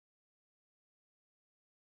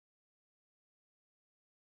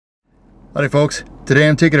Howdy folks, today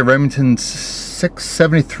I'm taking a Remington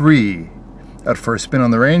 673 out for a spin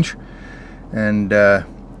on the range, and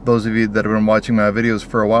those of you that have been watching my videos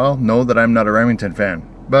for a while know that I'm not a Remington fan,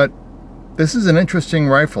 but this is an interesting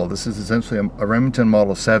rifle. This is essentially a Remington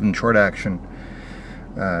Model 7 short action.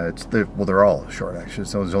 Well, they're all short action,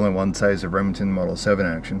 so there's only one size of Remington Model 7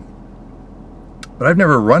 action, but I've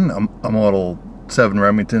never run a Model 7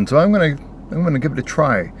 Remington, so I'm gonna give it a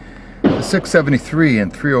try. The 673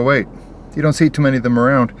 and 308. You don't see too many of them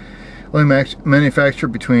around. Only manufactured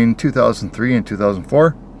between 2003 and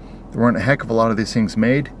 2004. There weren't a heck of a lot of these things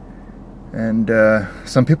made, and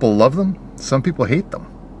some people love them, some people hate them.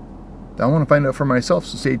 I want to find out for myself,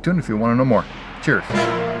 so stay tuned if you want to know more. Cheers.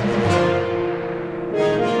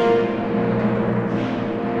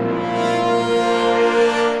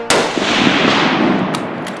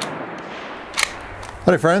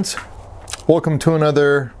 Howdy friends, welcome to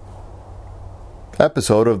another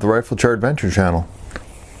episode of the Riflechair Adventure channel.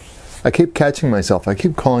 I keep catching myself. I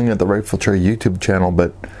keep calling it the Riflechair YouTube channel,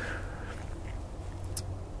 but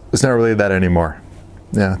it's not really that anymore.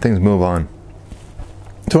 Yeah, things move on.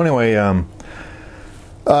 So anyway,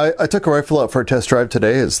 I took a rifle out for a test drive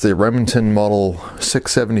today. It's the Remington Model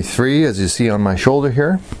 673, as you see on my shoulder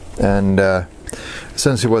here. And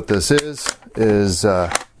essentially what this is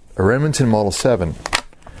a Remington Model 7.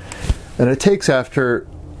 And it takes after,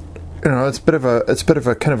 you know, it's a bit of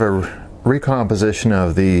a kind of a recomposition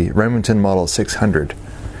of the Remington Model 600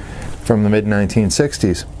 from the mid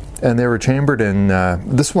 1960s, and they were chambered in.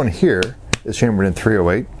 This one here is chambered in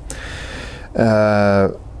 308,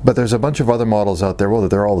 but there's a bunch of other models out there. Well,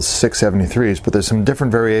 they're all the 673s, but there's some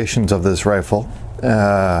different variations of this rifle.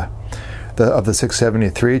 Of the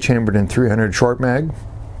 673 chambered in 300 short mag.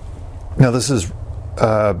 Now this is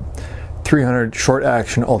 300 short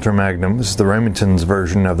action ultra magnum. This is the Remington's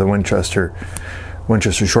version of the Winchester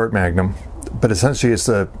short magnum, but essentially it's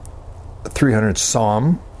the 300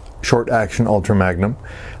 SAUM short action ultra magnum,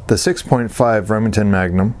 the 6.5 Remington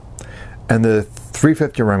Magnum, and the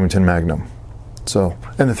 350 Remington Magnum. So,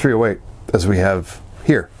 and the 308 as we have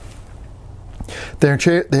here. They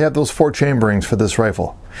have those 4 chamberings for this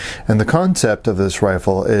rifle, and the concept of this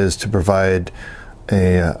rifle is to provide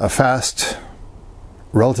a fast,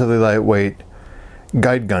 relatively lightweight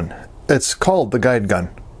guide gun. It's called the guide gun,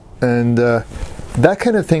 and that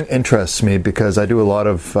kind of thing interests me because I do a lot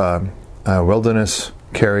of wilderness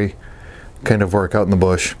carry kind of work out in the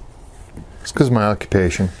bush. It's because of my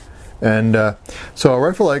occupation, and so a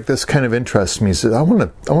rifle like this kind of interests me. So I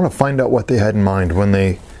want to find out what they had in mind when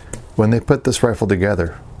they put this rifle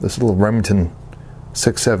together. This little Remington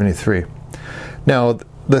 673. Now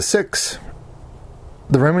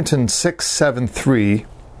the Remington 673,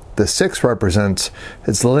 the 6 represents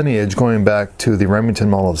its lineage going back to the Remington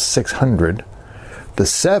Model 600. The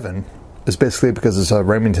 7 is basically because it's a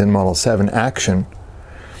Remington Model 7 action.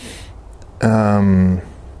 And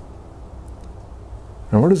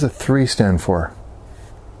what does the 3 stand for?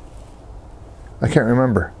 I can't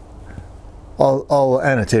remember. I'll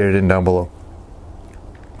annotate it in down below.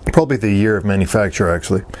 Probably the year of manufacture,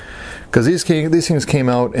 actually. Because these things came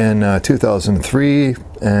out in 2003,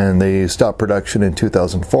 and they stopped production in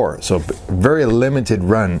 2004. So very limited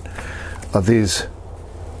run of these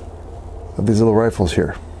little rifles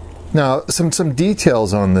here. Now some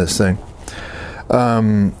details on this thing.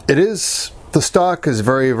 The stock is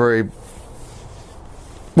very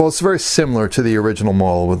well. It's very similar to the original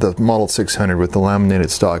model with the Model 600 with the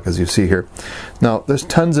laminated stock, as you see here. Now there's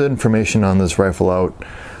tons of information on this rifle out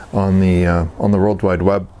on the World Wide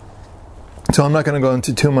Web. So I'm not going to go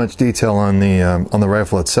into too much detail on the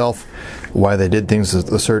rifle itself, why they did things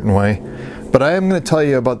a certain way, but I am going to tell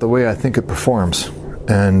you about the way I think it performs,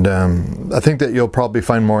 and I think that you'll probably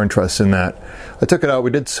find more interest in that. I took it out.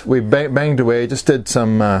 We banged away. Just did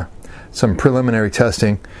some preliminary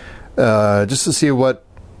testing, just to see what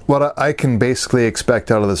I can basically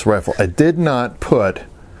expect out of this rifle. I did not put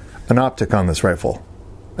an optic on this rifle.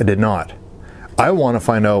 I did not. I want to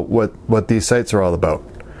find out what these sights are all about.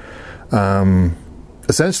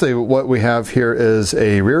 Essentially what we have here is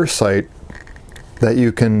a rear sight that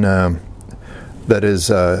you can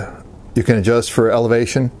you can adjust for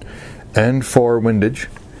elevation and for windage,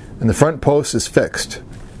 and the front post is fixed.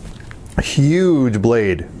 Huge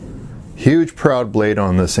blade, huge proud blade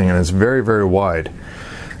on this thing, and it's very, very wide.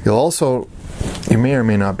 You may or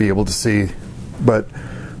may not be able to see, but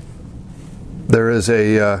there is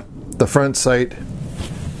the front sight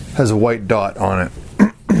has a white dot on it.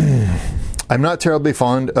 I'm not terribly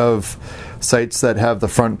fond of sights that have the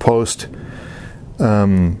front post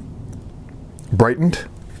brightened.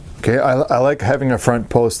 Okay, I like having a front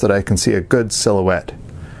post that I can see a good silhouette.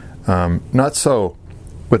 Not so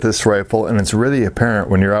with this rifle, and it's really apparent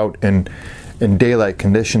when you're out in daylight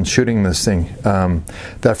conditions shooting this thing.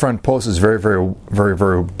 That front post is very, very, very,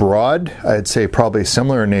 very broad. I'd say probably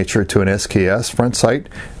similar in nature to an SKS front sight.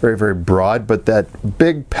 Very, very broad, but that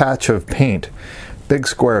big patch of paint, big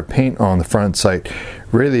square of paint on the front sight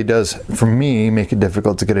really does, for me, make it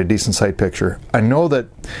difficult to get a decent sight picture. I know that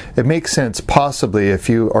it makes sense possibly if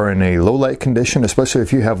you are in a low light condition, especially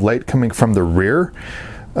if you have light coming from the rear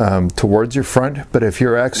towards your front, but if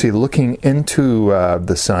you're actually looking into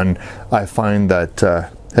the sun, I find that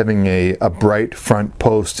having a bright front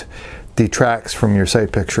post detracts from your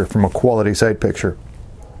sight picture, from a quality sight picture.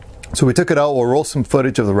 So we took it out. We'll roll some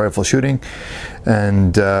footage of the rifle shooting,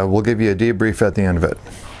 and we'll give you a debrief at the end of it.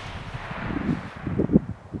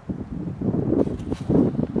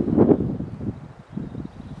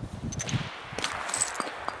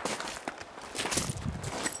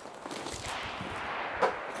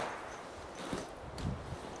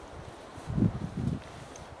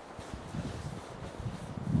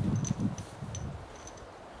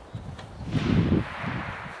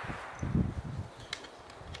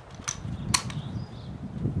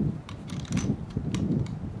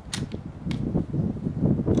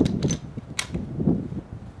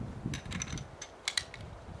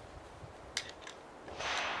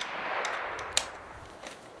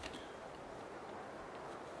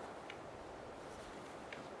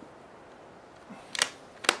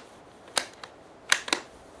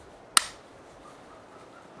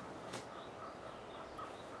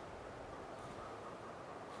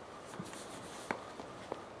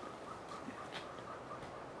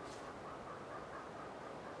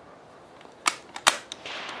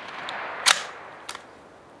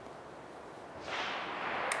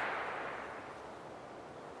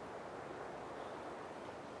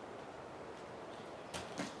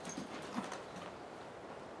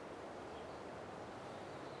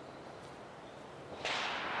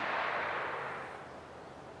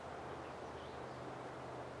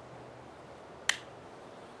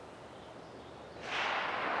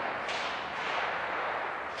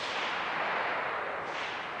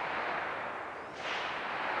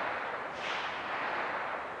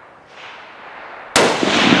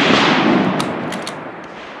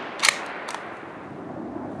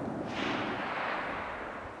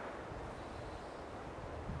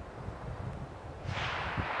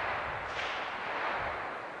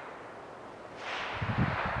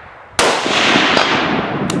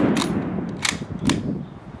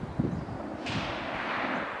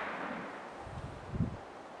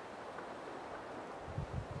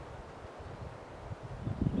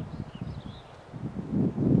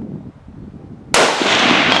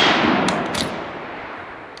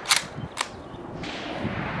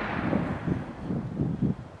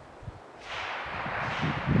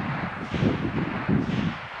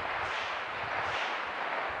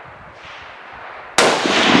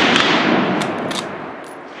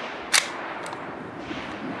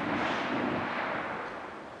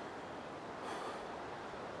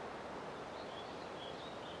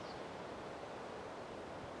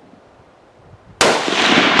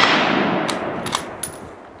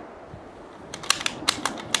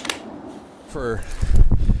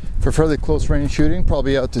 For fairly close range shooting,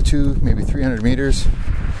 probably out to 200, maybe 300 meters,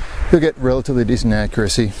 you'll get relatively decent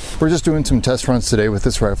accuracy. We're just doing some test runs today with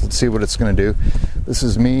this rifle to see what it's going to do. This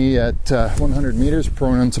is me at 100 meters,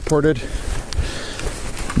 prone unsupported.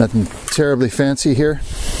 Nothing terribly fancy here.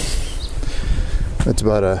 It's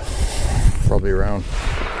about probably around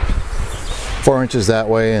 4 inches that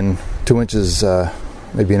way and 2 inches,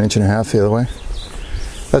 maybe an inch and a half the other way.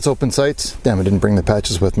 That's open sights. Damn, I didn't bring the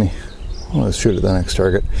patches with me. Let's shoot at the next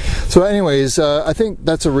target. So anyways, I think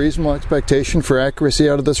that's a reasonable expectation for accuracy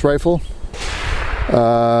out of this rifle.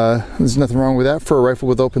 There's nothing wrong with that for a rifle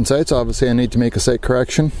with open sights. Obviously I need to make a sight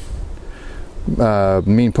correction.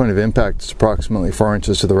 Mean point of impact is approximately 4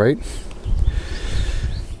 inches to the right.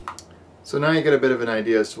 So now you get a bit of an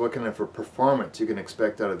idea as to what kind of a performance you can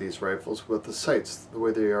expect out of these rifles with the sights, the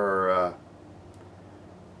way they are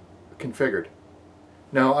configured.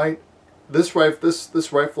 Now this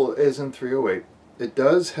rifle is in 308. It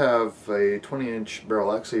does have a 20-inch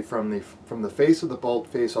barrel. Actually, from the face of the bolt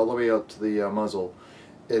face all the way out to the muzzle,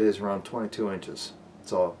 it is around 22 inches.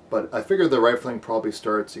 So, but I figure the rifling probably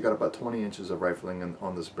starts. You got about 20 inches of rifling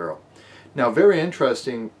on this barrel. Now, very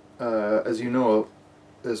interesting, as you know,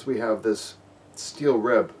 is we have this steel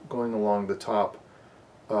rib going along the top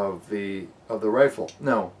of the rifle.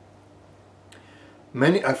 Now,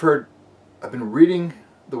 I've been reading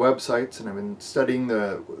the websites and I've been studying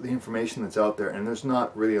the information that's out there, and there's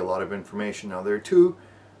not really a lot of information. Now, there are two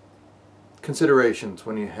considerations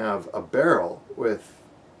when you have a barrel with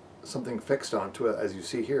something fixed onto it, as you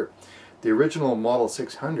see here. The original Model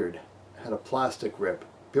 600 had a plastic rib.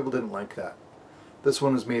 People didn't like that. This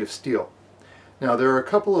one is made of steel. Now there are a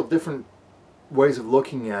couple of different ways of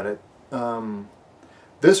looking at it.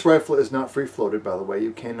 This rifle is not free-floated, by the way.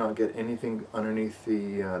 You cannot get anything underneath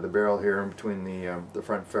the barrel here, in between the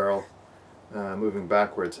front ferrule, moving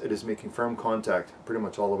backwards. It is making firm contact pretty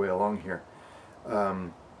much all the way along here,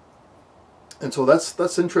 and so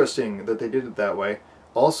that's interesting that they did it that way.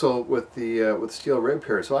 Also with the steel rib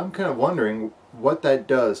here. So I'm kind of wondering what that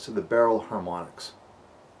does to the barrel harmonics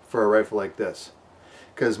for a rifle like this.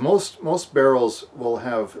 Because most barrels will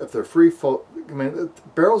have, if they're free float, I mean,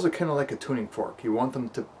 barrels are kind of like a tuning fork. You want them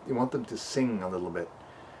to sing a little bit,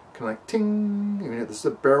 kind of like ting. I mean, this is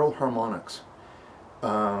the barrel harmonics.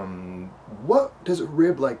 What does a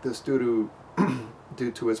rib like this do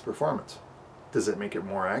to its performance? Does it make it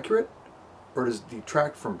more accurate, or does it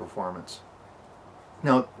detract from performance?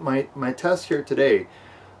 Now, my test here today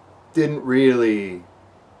wasn't really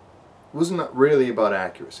about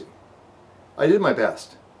accuracy. I did my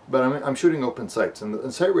best, but I'm shooting open sights, and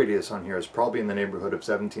the sight radius on here is probably in the neighborhood of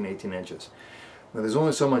 17, 18 inches. Now, there's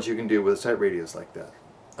only so much you can do with a sight radius like that.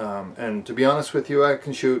 And to be honest with you, I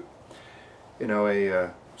can shoot, you know,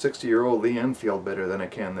 a 60-year-old Lee Enfield better than I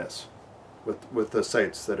can this, with the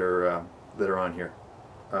sights that are on here,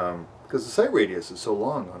 because the sight radius is so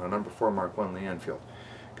long on a number 4 Mark I Lee Enfield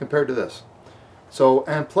compared to this. So,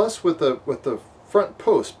 and plus with the front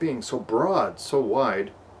post being so broad, so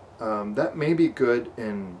wide. That may be good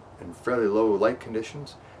in fairly low light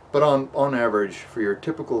conditions, but on average, for your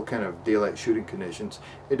typical kind of daylight shooting conditions,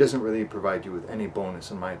 it doesn't really provide you with any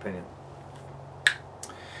bonus, in my opinion.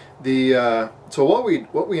 So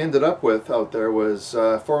what we ended up with out there was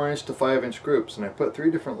 4-inch to 5-inch groups, and I put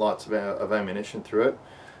 3 different lots of ammunition through it.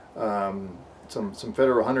 Some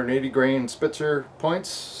Federal 180 grain Spitzer points,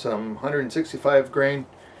 some 165 grain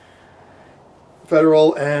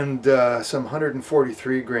Federal, and some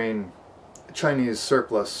 143 grain Chinese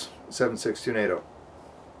surplus 7.62 NATO.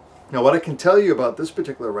 Now, what I can tell you about this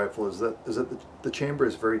particular rifle is that the chamber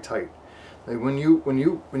is very tight. Like when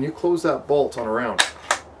you close that bolt on a round,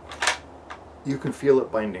 you can feel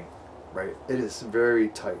it binding, right? It is very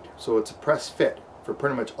tight. So it's a press fit for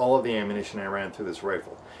pretty much all of the ammunition I ran through this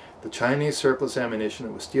rifle. The Chinese surplus ammunition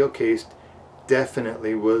that was steel cased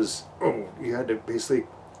definitely was, you had to basically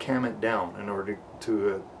cam it down in order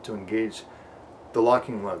to engage the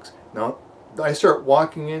locking lugs. Now I start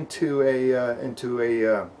walking into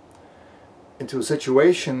a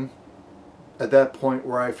situation at that point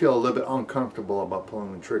where I feel a little bit uncomfortable about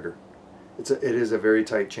pulling the trigger. It is a very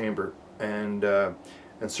tight chamber, and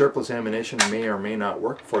surplus ammunition may or may not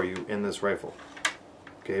work for you in this rifle,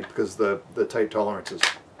 okay, because the tight tolerances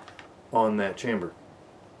on that chamber.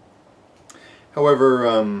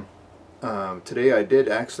 However, today I did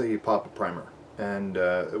actually pop a primer, and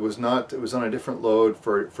it was on a different load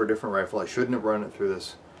for a different rifle. I shouldn't have run it through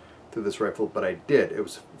this rifle, but I did. It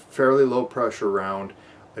was a fairly low pressure round.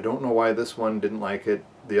 I don't know why this one didn't like it.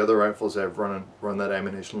 The other rifles I've run that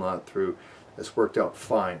ammunition lot through, it's worked out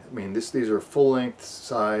fine. I mean, these are full length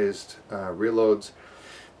sized reloads.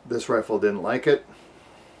 This rifle didn't like it.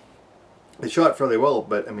 It shot fairly well,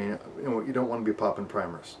 but I mean, you don't want to be popping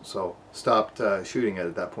primers. So stopped shooting it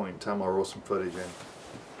at that point in time. I'll roll some footage in.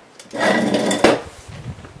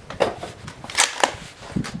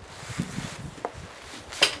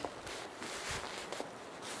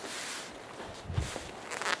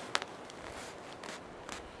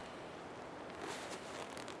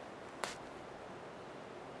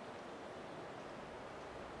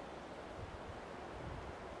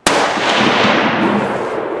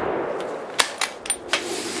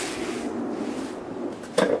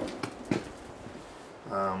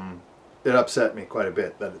 It upset me quite a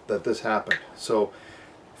bit that this happened. So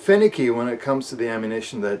finicky when it comes to the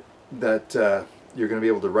ammunition that you're going to be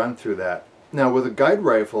able to run through that. Now with a guide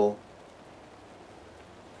rifle,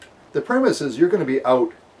 the premise is you're going to be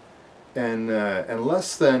out in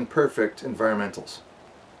less than perfect environmentals.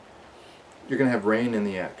 You're going to have rain in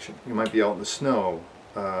the action. You might be out in the snow.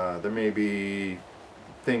 There may be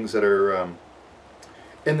things that are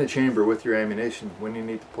in the chamber with your ammunition when you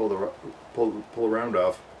need to pull a round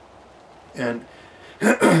off. And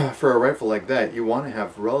for a rifle like that, you want to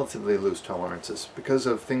have relatively loose tolerances because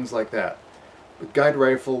of things like that. With guide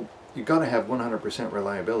rifle, you got to have 100%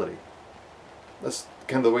 reliability. That's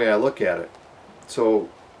kind of the way I look at it. So,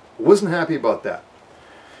 wasn't happy about that.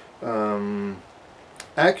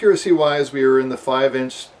 Accuracy-wise, we were in the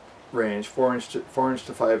 5-inch range, 4-inch to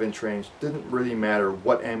 5-inch range, didn't really matter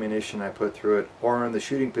what ammunition I put through it or in the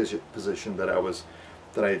shooting position that I was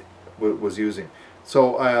using.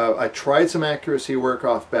 So I tried some accuracy work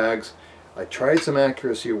off bags. I tried some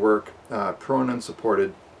accuracy work prone and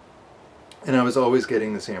supported, and I was always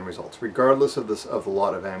getting the same results, regardless of the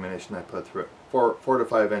lot of ammunition I put through it, 4 to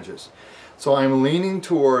 5 inches. So I'm leaning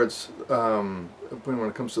towards, when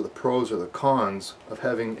it comes to the pros or the cons of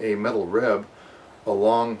having a metal rib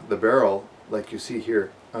along the barrel, like you see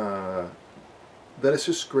here, that it's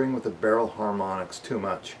just screwing with the barrel harmonics too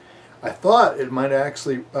much. I thought it might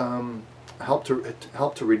actually help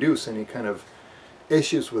to reduce any kind of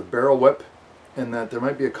issues with barrel whip, and that there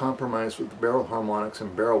might be a compromise with the barrel harmonics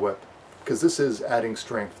and barrel whip, because this is adding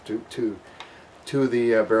strength to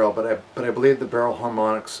the barrel. But I believe the barrel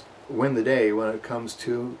harmonics win the day when it comes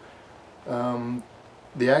to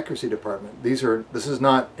the accuracy department. This is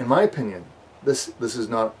not, in my opinion, this is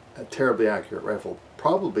not a terribly accurate rifle,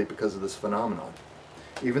 probably because of this phenomenon.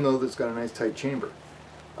 Even though it's got a nice tight chamber,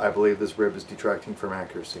 I believe this rib is detracting from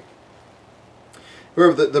accuracy.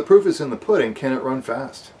 However, the proof is in the pudding. Can it run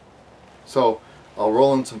fast? So I'll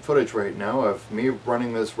roll in some footage right now of me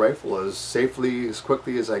running this rifle as safely, as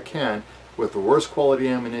quickly as I can, with the worst quality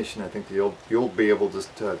ammunition I think that you'll be able to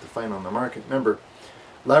find on the market. Remember,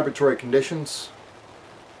 laboratory conditions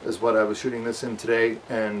is what I was shooting this in today,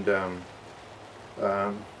 and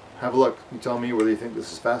have a look. You tell me whether you think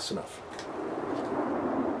this is fast enough.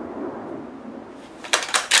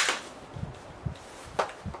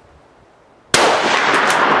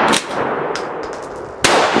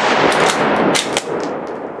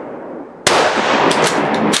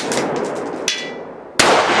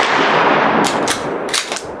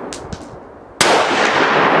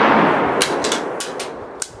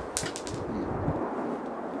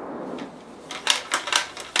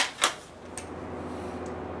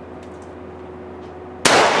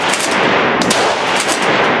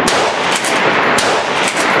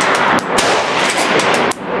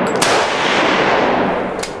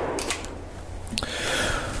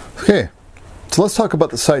 Okay, so let's talk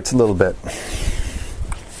about the sights a little bit.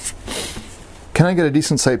 Can I get a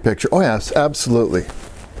decent sight picture? Oh yes, absolutely.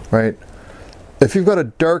 Right? If you've got a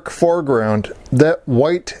dark foreground, that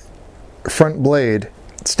white front blade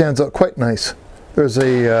stands out quite nice. There's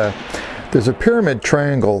a pyramid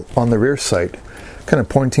triangle on the rear sight, kind of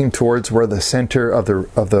pointing towards where the center of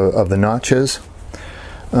the notch is.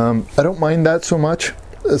 I don't mind that so much.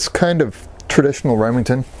 It's kind of traditional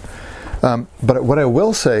Remington. But what I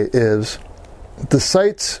will say is the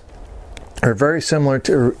sights are very similar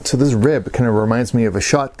to this rib. It kind of reminds me of a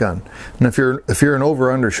shotgun. And if you're an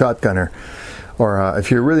over-under shotgunner, or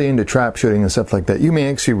if you're really into trap shooting and stuff like that, you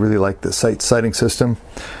may actually really like the sighting system.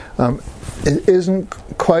 It isn't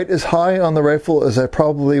quite as high on the rifle as I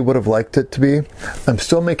probably would have liked it to be. I'm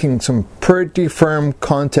still making some pretty firm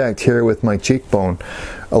contact here with my cheekbone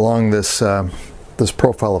along this this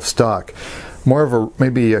profile of stock. More of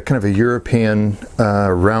maybe a kind of a European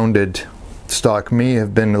rounded stock may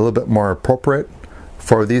have been a little bit more appropriate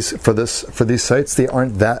for these sights. They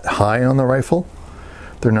aren't that high on the rifle.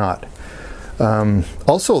 They're not.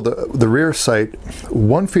 Also, the rear sight.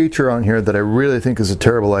 One feature on here that I really think is a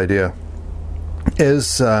terrible idea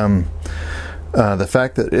is the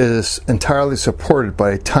fact that it is entirely supported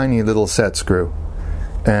by a tiny little set screw,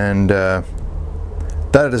 and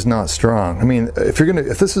that is not strong. I mean, if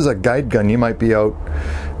this is a guide gun, you might be out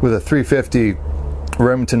with a 350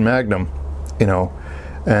 Remington Magnum, you know,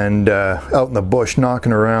 and out in the bush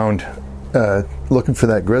knocking around, looking for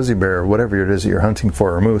that grizzly bear or whatever it is that you're hunting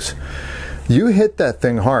for, or moose. You hit that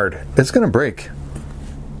thing hard, it's going to break.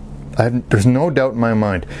 There's no doubt in my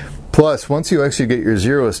mind. Plus, once you actually get your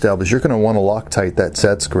zero established, you're going to want to Loctite that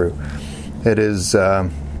set screw. It is,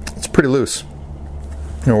 it's pretty loose.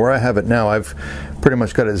 You know, where I have it now, I've pretty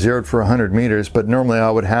much got it zeroed for 100 meters, but normally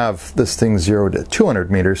I would have this thing zeroed at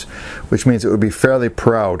 200 meters, which means it would be fairly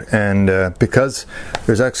proud. And because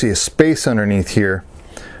there's actually a space underneath here,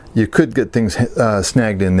 you could get things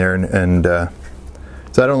snagged in there, and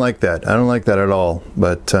so I don't like that. I don't like that at all,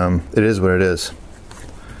 but it is what it is.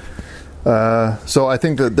 So I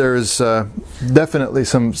think that there's definitely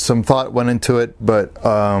some thought went into it, but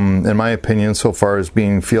in my opinion, so far as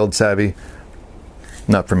being field savvy,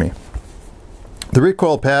 not for me. The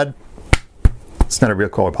recoil pad, it's not a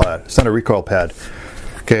recoil pad. It's not a recoil pad.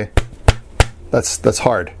 Okay, that's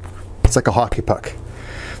hard. It's like a hockey puck.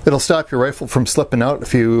 It'll stop your rifle from slipping out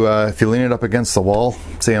if you lean it up against the wall,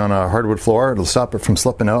 say on a hardwood floor. It'll stop it from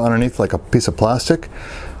slipping out underneath like a piece of plastic.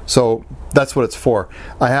 So that's what it's for.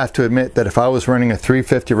 I have to admit that if I was running a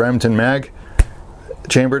 350 Remington mag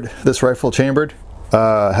chambered, this rifle chambered,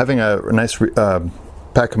 Having a nice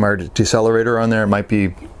Pacamar decelerator on there might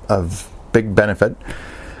be of big benefit,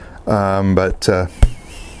 but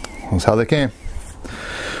that's how they came.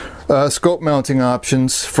 Scope mounting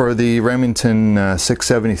options for the Remington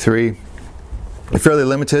 673 are fairly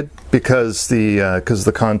limited because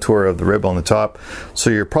the contour of the rib on the top. So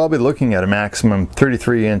you're probably looking at a maximum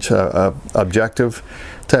 33-inch objective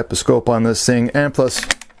type of scope on this thing, and plus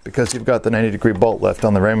because you've got the 90-degree bolt left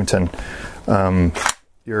on the Remington,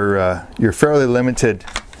 you're fairly limited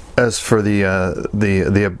as for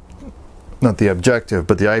the not the objective,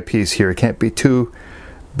 but the eyepiece here. It can't be too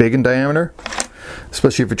big in diameter,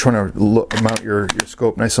 especially if you're trying to mount your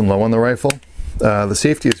scope nice and low on the rifle. The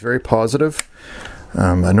safety is very positive.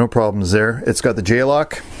 No problems there. It's got the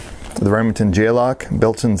J-lock, the Remington J-lock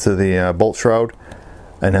built into the bolt shroud.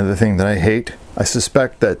 Another thing that I hate. I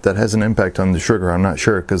suspect that has an impact on the trigger. I'm not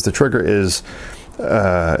sure, because the trigger is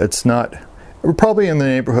it's not. We're probably in the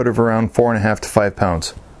neighborhood of around 4.5 to 5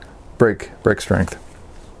 pounds break strength.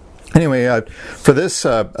 Anyway, for this,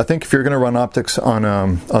 I think if you're going to run optics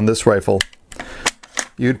on this rifle,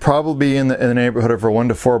 you'd probably be in the neighborhood of a 1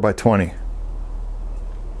 to 4 by 20,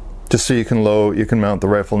 just so you can mount the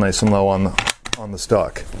rifle nice and low on the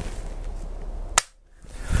stock.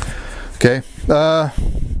 Okay, the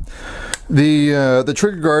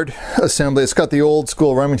trigger guard assembly. It's got the old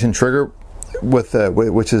school Remington trigger with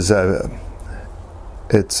which is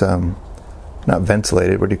it's not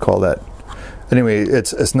ventilated. What do you call that? Anyway,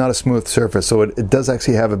 it's not a smooth surface, so it does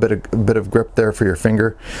actually have a bit of grip there for your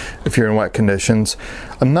finger if you're in wet conditions.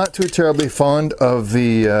 I'm not too terribly fond of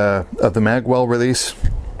the magwell release,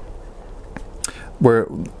 where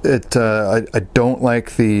I don't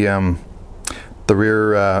like the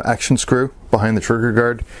rear action screw behind the trigger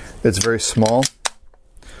guard. It's very small.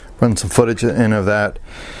 Run some footage in of that,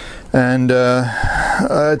 and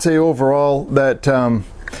I'd say overall that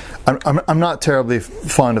I'm not terribly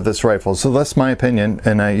fond of this rifle. So that's my opinion,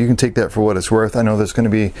 and you can take that for what it's worth. I know there's going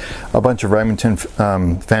to be a bunch of Remington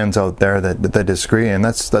fans out there that disagree, and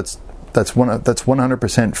that's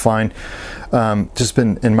 100% fine. Just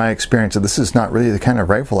been in my experience, this is not really the kind of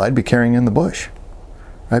rifle I'd be carrying in the bush.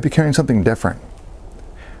 I'd be carrying something different.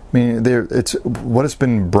 I mean, it's what it's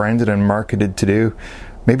been branded and marketed to do.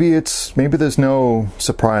 Maybe there's no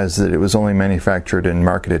surprise that it was only manufactured and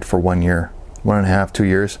marketed for 1 year, 1.5, 2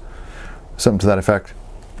 years, something to that effect.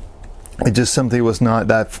 It just simply was not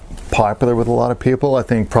that popular with a lot of people. I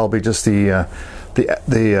think probably just the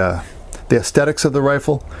aesthetics of the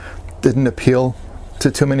rifle didn't appeal to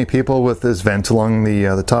too many people, with this vent along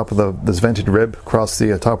the top of this vented rib across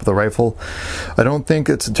the top of the rifle. I don't think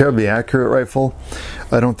it's a terribly accurate rifle.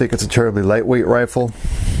 I don't think it's a terribly lightweight rifle.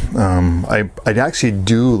 I actually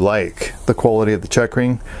do like the quality of the check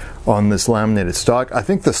ring on this laminated stock. I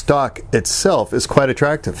think the stock itself is quite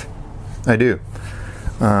attractive. I do.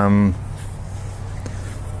 I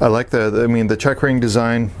like the check ring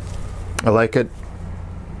design. I like it.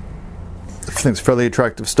 I think it's fairly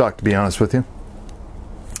attractive stock, to be honest with you.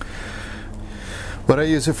 But I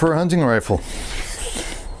use it for a hunting rifle.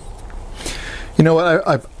 You know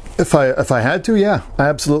what? If I had to, yeah, I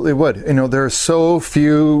absolutely would. You know, there are so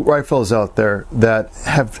few rifles out there that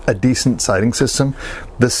have a decent sighting system.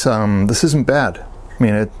 This isn't bad. I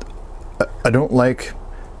mean, I don't like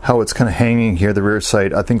how it's kind of hanging here, the rear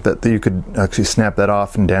sight. I think that you could actually snap that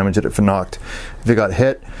off and damage it if it knocked, if it got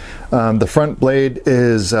hit. The front blade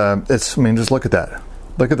is, I mean, just look at that.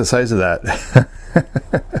 Look at the size of that.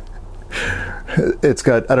 It's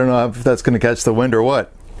got, I don't know if that's going to catch the wind or what.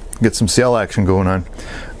 Get some sail action going on.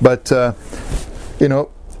 But, you know,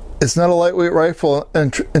 it's not a lightweight rifle.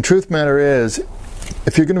 And truth matter is,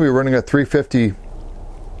 if you're going to be running a 350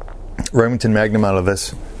 Remington Magnum out of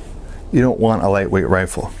this, you don't want a lightweight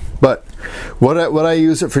rifle. But would I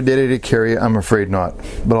use it for day-to-day carry? I'm afraid not.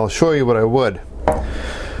 But I'll show you what I would.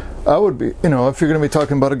 I would be, you know, if you're going to be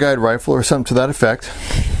talking about a guide rifle or something to that effect,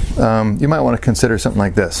 you might want to consider something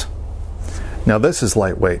like this. Now this is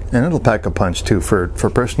lightweight, and it'll pack a punch too for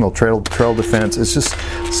personal trail defense. It's just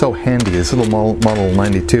so handy. This little model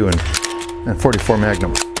 92 and 44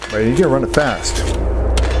 Magnum. Right, you can run it fast.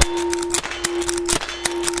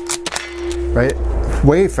 Right,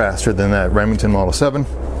 way faster than that Remington Model 7,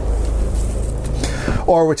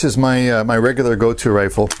 or which is my my regular go-to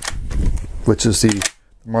rifle, which is the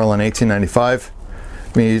Marlin 1895.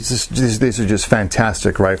 I mean, these are just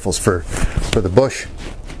fantastic rifles for the bush.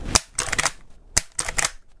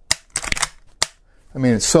 I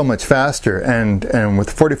mean, it's so much faster, and with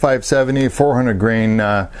 4570, 400 grain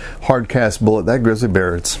hard cast bullet, that grizzly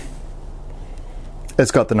bear, it's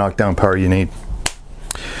got the knockdown power you need.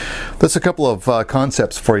 That's a couple of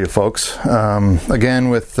concepts for you folks. Again,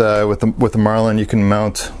 with the Marlin, you can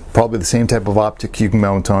mount probably the same type of optic you can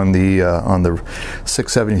mount on the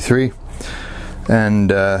 673, and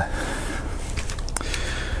that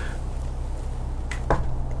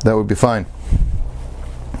would be fine.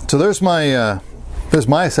 So there's my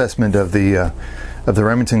assessment of the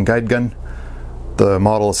Remington guide gun, the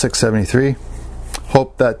model 673.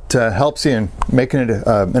 Hope that helps you in making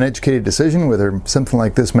an educated decision whether something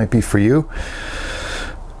like this might be for you.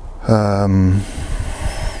 That's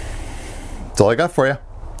all I got for you.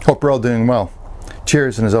 Hope you're all doing well.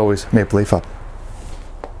 Cheers, and as always, Maple Leaf up.